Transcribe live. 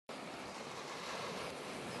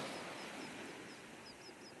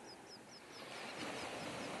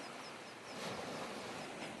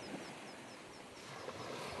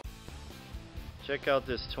Check out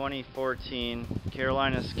this 2014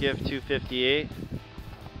 Carolina Skiff 258.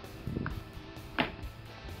 It's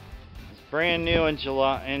brand new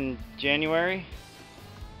in January.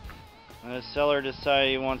 And the seller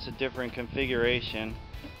decided he wants a different configuration.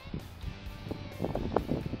 It's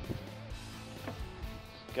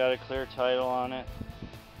got a clear title on it.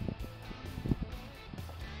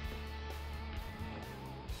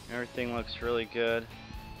 Everything looks really good.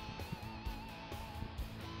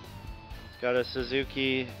 It's got a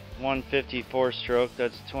Suzuki 154 stroke,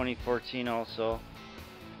 that's 2014 also.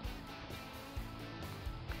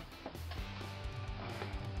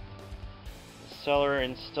 The seller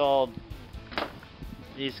installed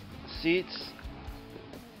these seats.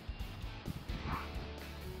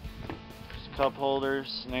 There's cup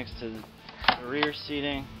holders next to the rear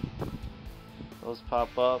seating. Those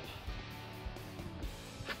pop up.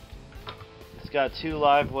 It's got two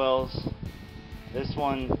live wells.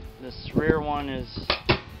 This rear one is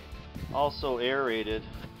also aerated.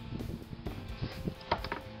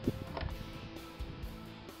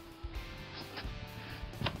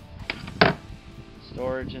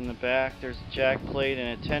 Storage in the back. There's a jack plate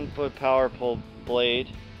and a 10-foot power pole blade.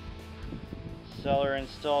 Seller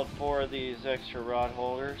installed 4 of these extra rod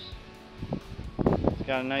holders. It's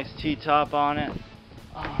got a nice T-top on it.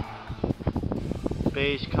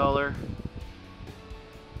 Beige color.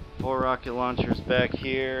 4 rocket launchers back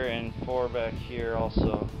here and 4 back here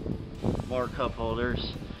also. More cup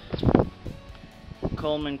holders.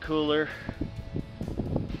 Coleman cooler.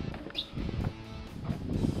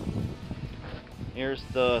 Here's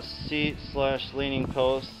the seat / leaning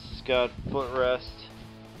post. It's got footrest,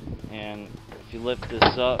 and if you lift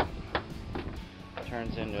this up, it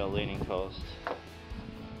turns into a leaning post.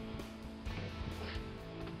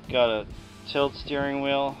 Got a tilt steering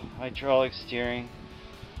wheel, hydraulic steering.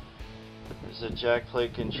 There's a jack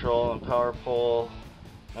plate control and power pole.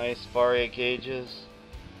 Nice Varia gauges.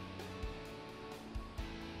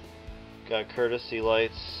 Got courtesy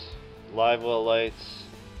lights, live well lights,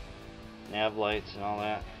 nav lights and all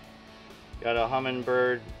that. Got a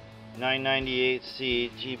Humminbird 998C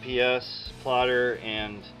GPS plotter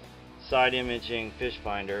and side imaging fish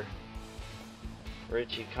finder.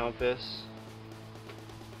 Ritchie compass.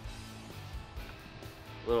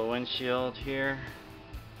 Little windshield here.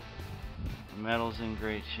 The metal's in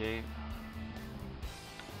great shape.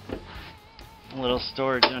 A little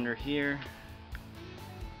storage under here.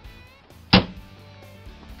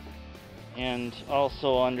 And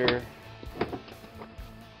also under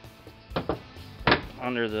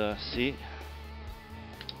the seat.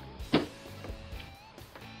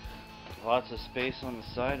 Lots of space on the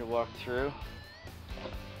side to walk through.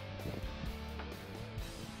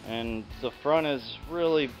 And the front is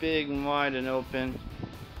really big and wide and open.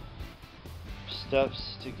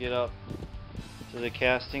 Steps to get up to the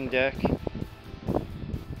casting deck.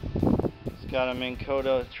 It's got a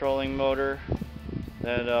Mako trolling motor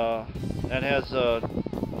that has a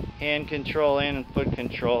hand control and foot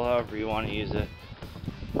control, however you want to use it.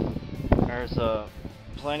 There's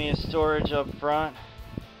plenty of storage up front,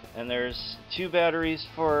 and there's 2 batteries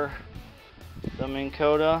for the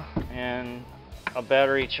Mako and a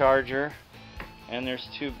battery charger, and there's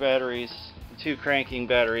 2 cranking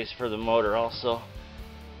batteries for the motor also.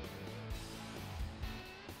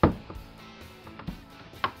 There's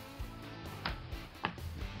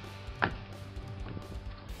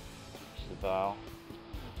the bow.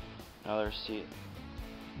 Another seat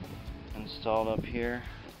installed up here.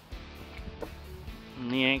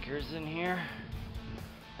 And the anchors in here.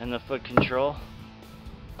 And the foot control.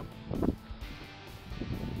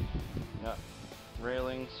 Got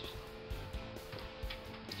railings.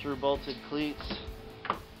 Through bolted cleats,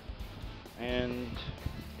 and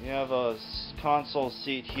you have a console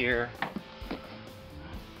seat here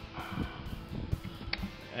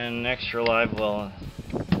and an extra live well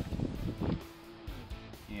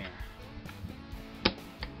here.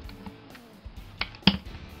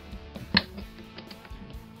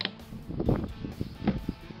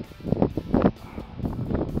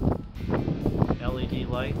 LED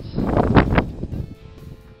lights.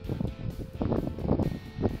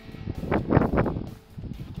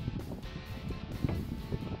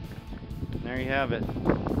 There you have it.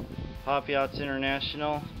 POP Yachts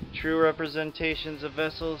International. True representations of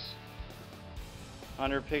vessels.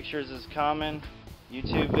 100 pictures is common.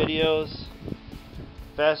 YouTube videos.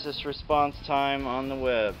 Fastest response time on the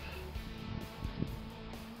web.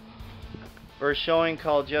 For a showing,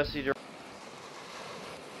 call Jesse.